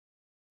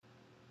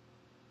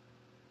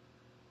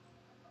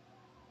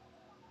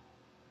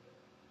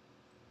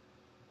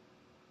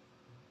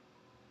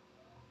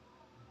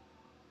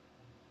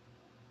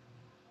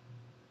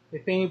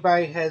If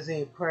anybody has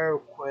any prayer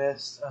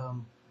requests,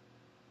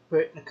 put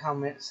it in the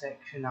comment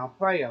section. I'll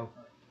pray over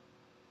it.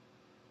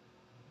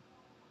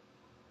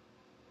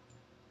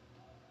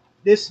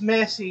 This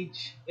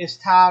message is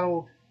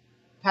titled,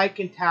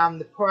 Taking Time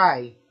to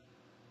Pray.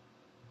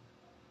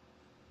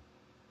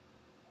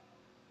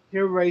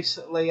 Here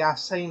recently I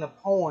seen a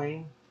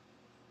poem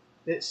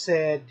that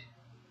said,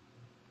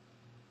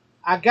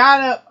 I got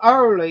up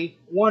early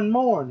one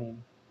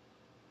morning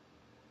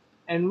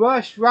and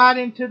rushed right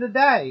into the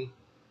day.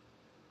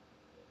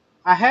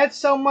 I had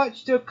so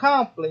much to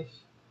accomplish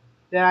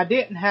that I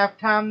didn't have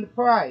time to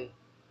pray.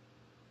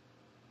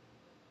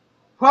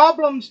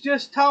 Problems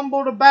just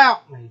tumbled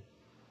about me,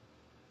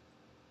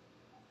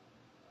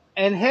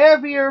 and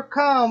heavier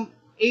come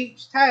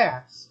each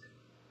task.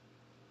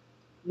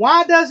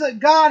 Why doesn't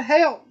God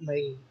help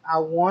me? I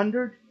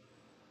wondered.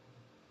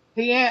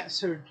 He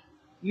answered,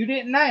 you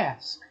didn't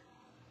ask.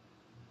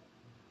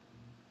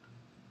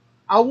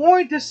 I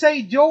wanted to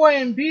see joy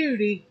and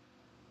beauty,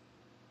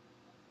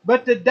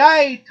 but the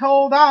day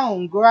toiled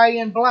on gray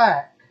and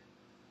black.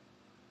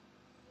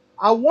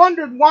 I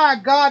wondered why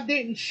God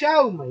didn't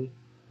show me.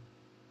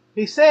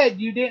 He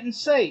said you didn't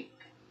seek.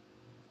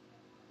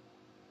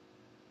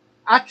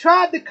 I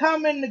tried to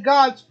come into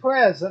God's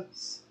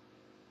presence.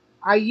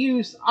 I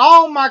used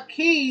all my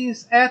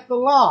keys at the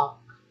lock.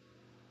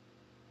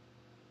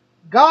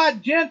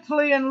 God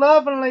gently and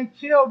lovingly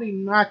chilled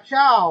him, my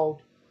child,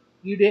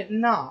 you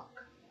didn't knock.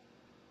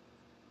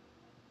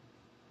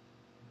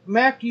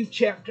 Matthew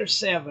chapter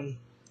 7.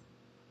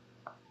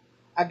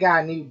 I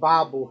got a new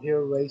Bible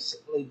here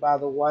recently, by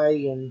the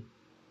way, and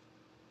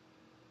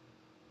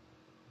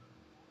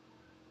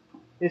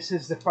this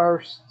is the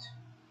first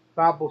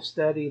Bible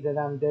study that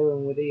I'm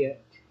doing with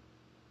it.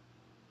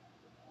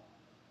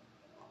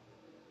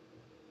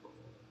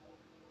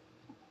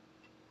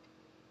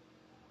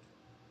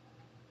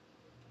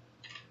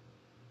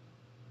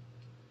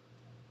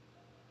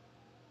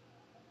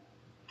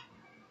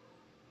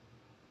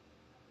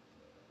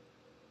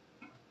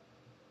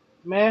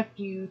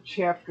 Matthew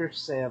chapter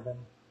 7.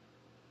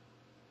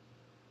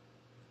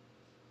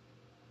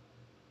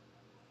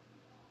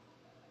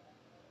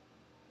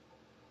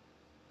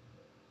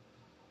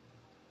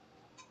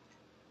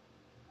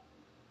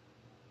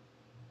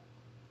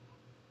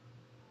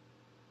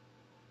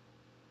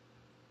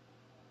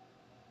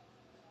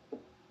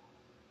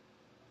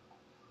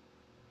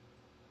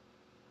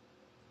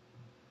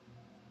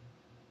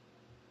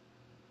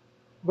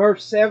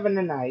 Verse 7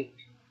 and 8.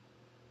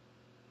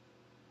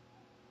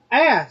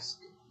 Ask,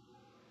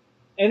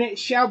 and it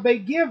shall be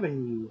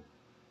given you.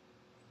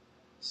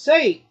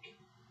 Seek,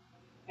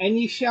 and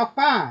ye shall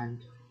find.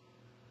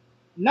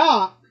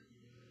 Knock,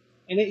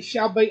 and it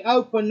shall be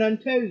opened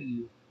unto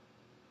you.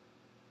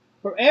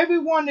 For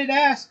everyone that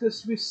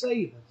asketh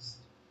receiveth,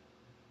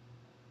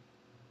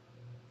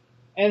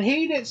 and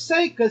he that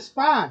seeketh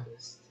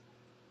findeth,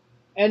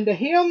 and to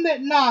him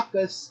that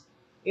knocketh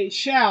it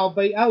shall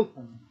be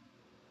opened.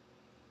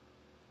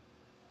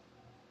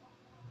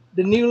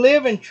 The New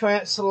Living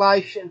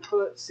Translation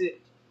puts it,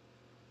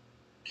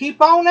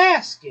 keep on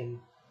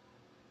asking,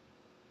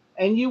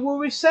 and you will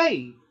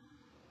receive.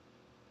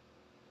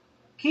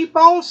 Keep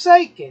on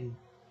seeking,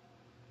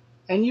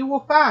 and you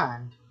will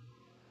find.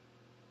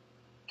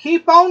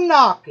 Keep on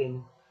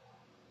knocking,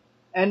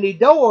 and the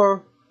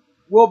door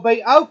will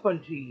be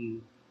open to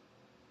you.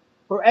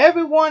 For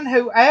everyone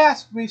who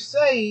asks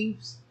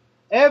receives,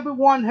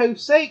 everyone who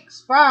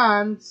seeks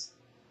finds,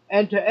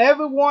 and to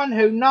everyone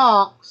who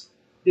knocks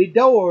the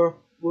door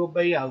will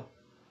be open.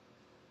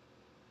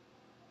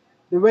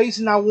 The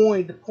reason I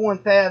wanted to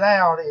point that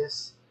out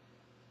is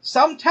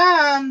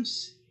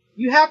sometimes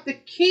you have to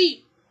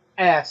keep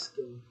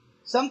asking.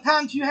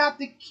 Sometimes you have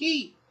to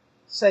keep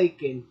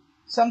seeking.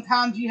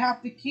 Sometimes you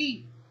have to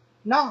keep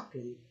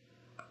knocking.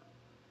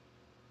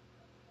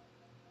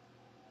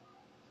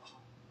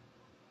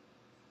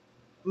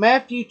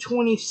 Matthew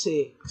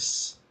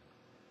 26.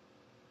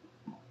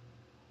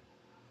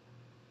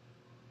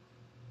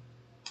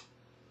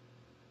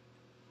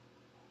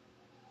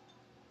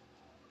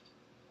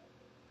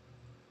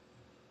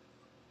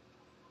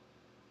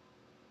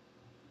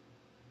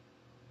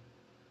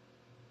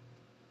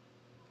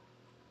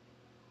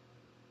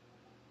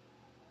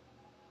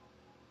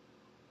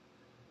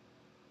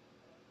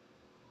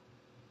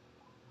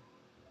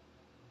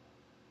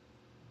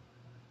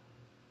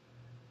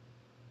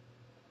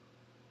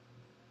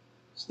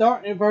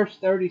 Starting at verse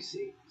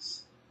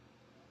 36.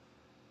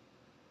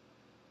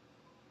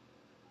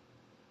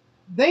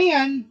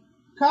 Then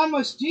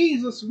cometh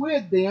Jesus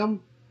with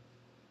them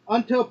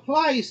unto a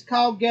place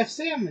called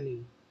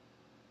Gethsemane,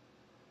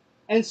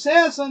 and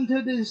says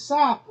unto the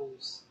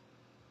disciples,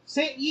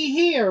 sit ye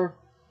here,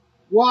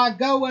 while I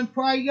go and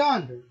pray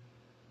yonder.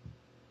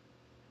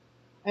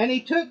 And he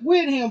took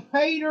with him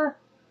Peter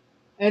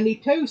and the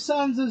two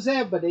sons of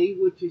Zebedee,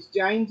 which is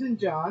James and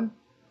John,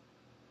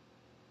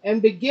 and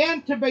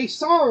began to be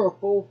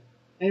sorrowful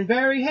and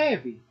very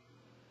heavy.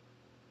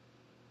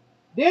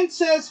 Then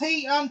says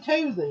he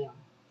unto them,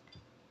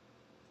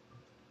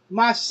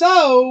 my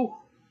soul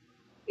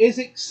is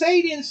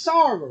exceeding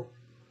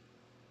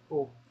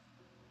sorrowful,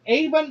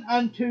 even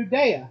unto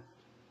death.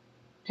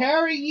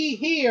 Tarry ye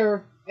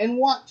here, and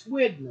watch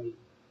with me.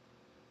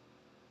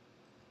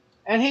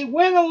 And he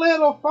went a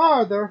little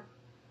farther,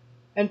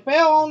 and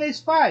fell on his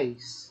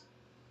face,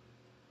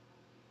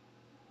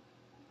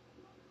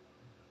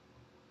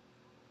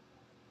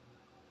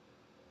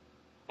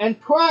 and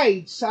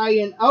prayed,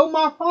 saying, O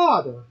my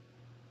Father,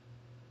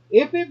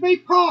 if it be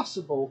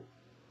possible,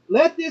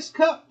 let this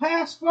cup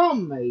pass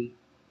from me.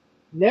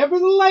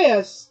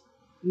 Nevertheless,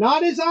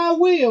 not as I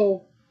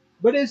will,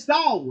 but as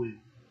thou wilt.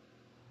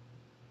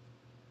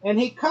 And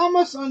he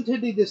cometh unto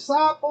the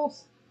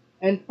disciples,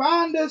 and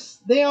findeth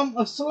them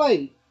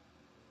asleep,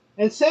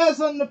 and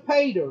says unto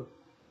Peter,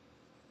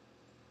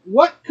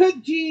 What,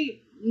 could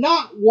ye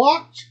not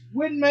watch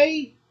with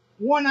me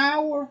 1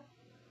 hour?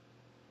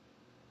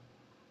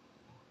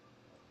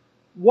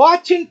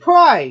 Watch and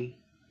pray,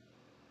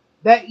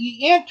 that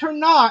ye enter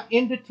not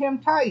into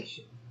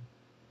temptation.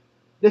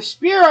 The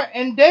spirit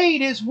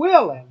indeed is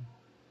willing,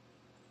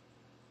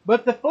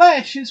 but the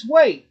flesh is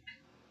weak.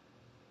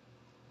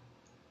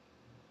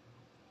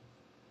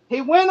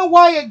 He went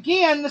away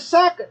again the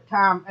second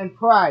time and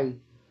prayed,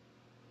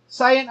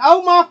 saying,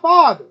 O my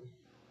Father,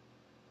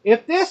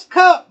 if this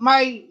cup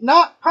may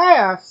not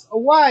pass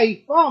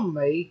away from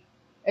me,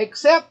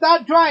 except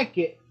I drink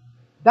it,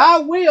 thy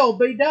will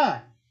be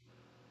done.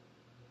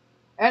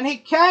 And he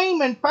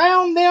came and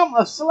found them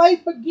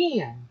asleep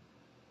again,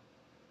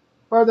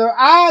 for their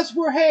eyes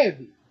were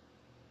heavy.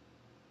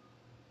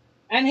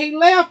 And he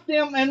left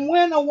them and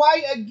went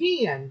away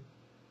again,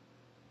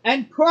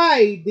 and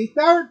prayed the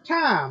third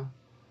time,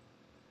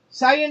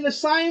 saying the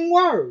same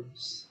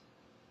words.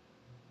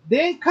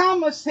 Then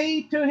cometh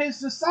he to his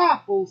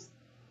disciples,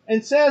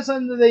 and says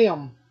unto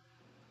them,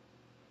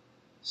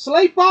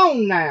 Sleep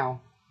on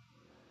now,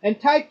 and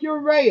take your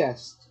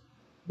rest.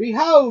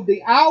 Behold,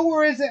 the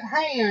hour is at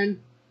hand,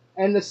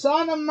 and the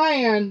Son of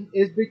Man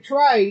is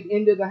betrayed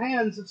into the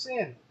hands of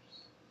sinners.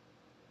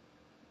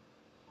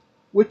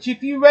 Which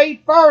if you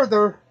read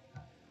further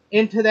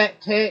into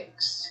that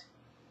text,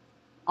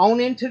 on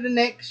into the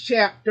next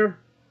chapter,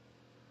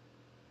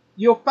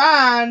 you'll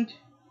find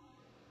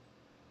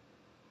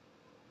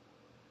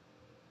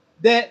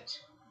that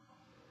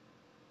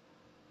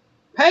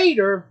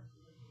Peter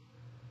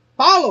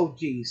followed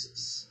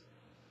Jesus.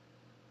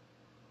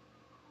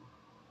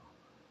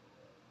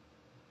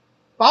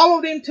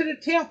 Followed him to the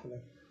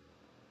temple.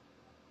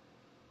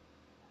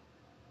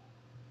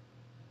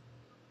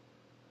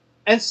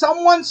 And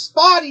someone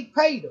spotted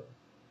Peter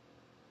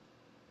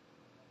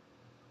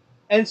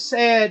and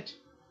said,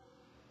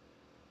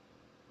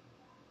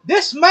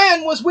 This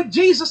man was with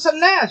Jesus of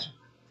Nazareth.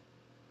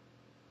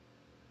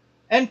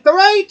 And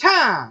 3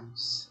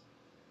 times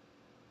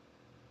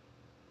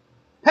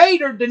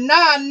Peter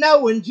denied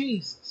knowing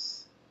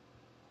Jesus.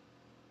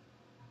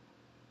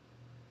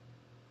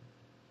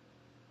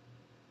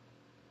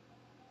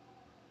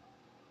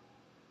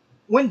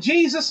 When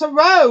Jesus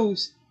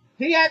arose,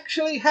 he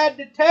actually had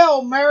to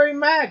tell Mary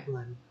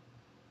Magdalene,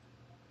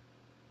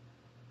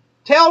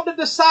 tell the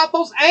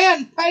disciples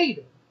and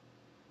Peter,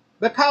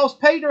 because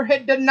Peter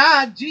had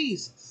denied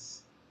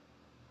Jesus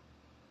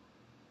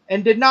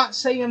and did not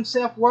see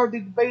himself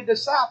worthy to be a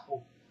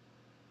disciple.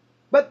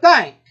 But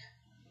think,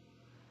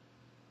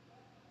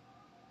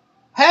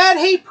 had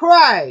he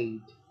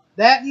prayed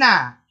that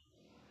night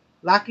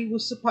like he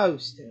was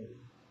supposed to,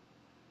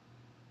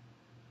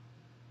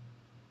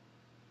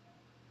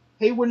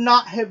 he would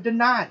not have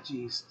denied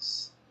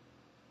Jesus.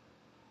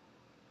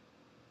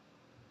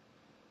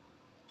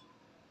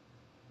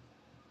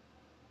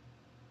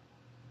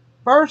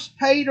 1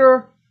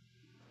 Peter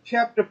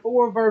chapter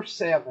 4, verse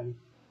 7.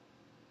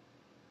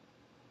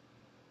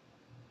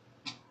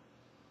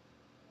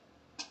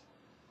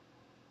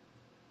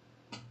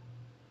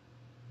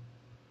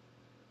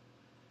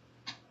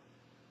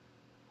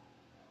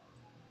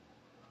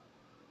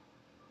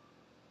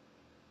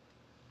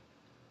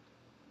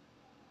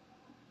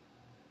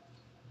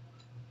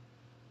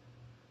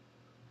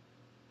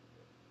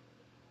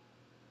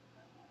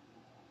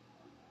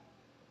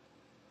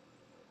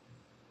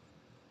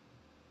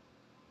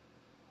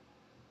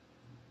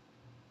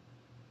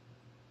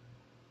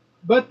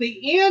 But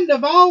the end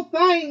of all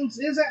things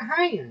is at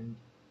hand.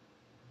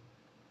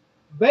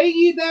 Be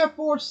ye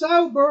therefore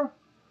sober,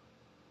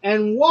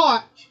 and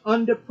watch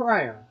unto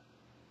prayer.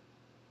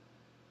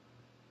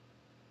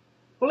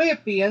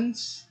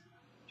 Philippians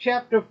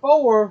chapter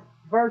 4,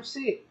 verse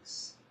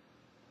 6.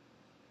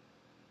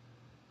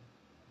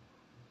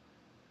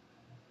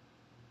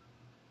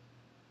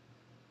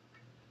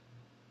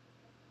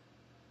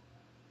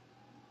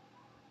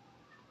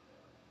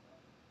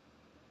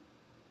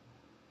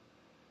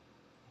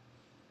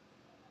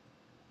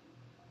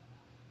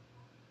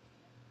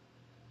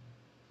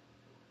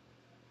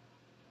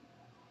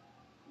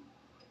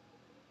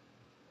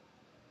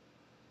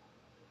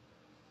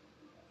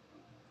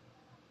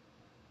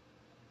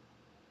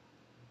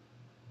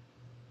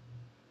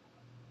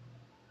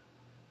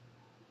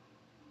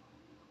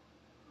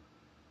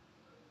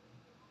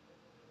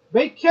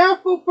 Be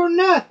careful for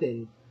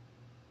nothing,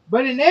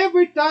 but in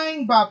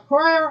everything by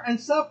prayer and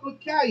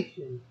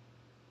supplication,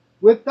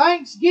 with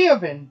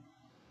thanksgiving,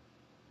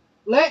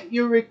 let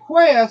your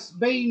requests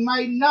be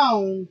made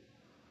known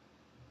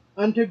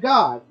unto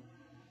God.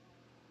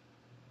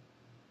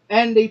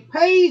 And the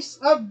peace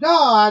of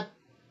God,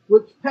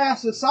 which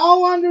passeth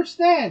all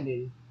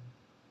understanding,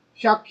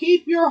 shall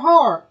keep your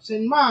hearts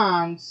and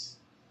minds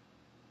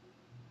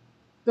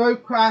through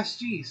Christ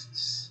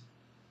Jesus.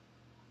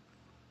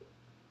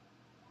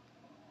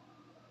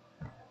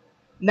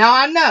 Now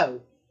I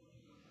know,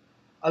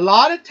 a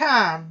lot of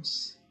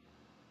times,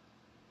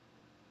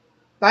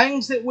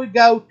 things that we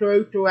go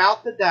through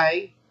throughout the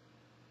day,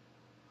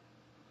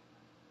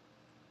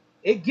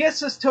 it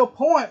gets us to a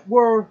point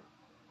where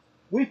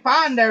we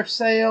find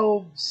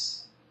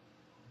ourselves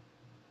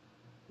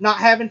not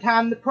having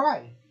time to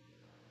pray.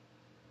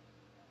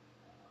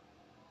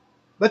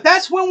 But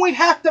that's when we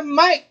have to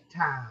make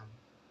time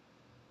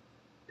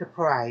to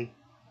pray.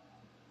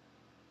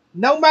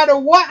 No matter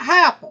what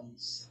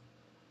happens,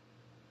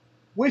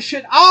 we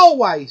should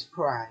always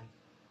pray.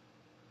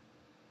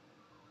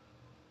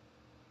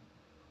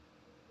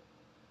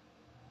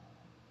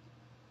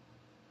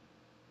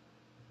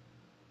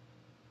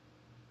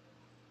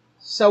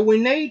 So we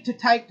need to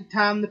take the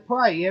time to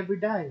pray every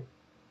day.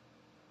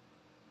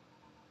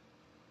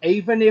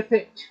 Even if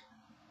it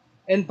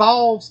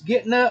involves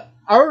getting up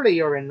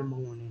earlier in the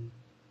morning.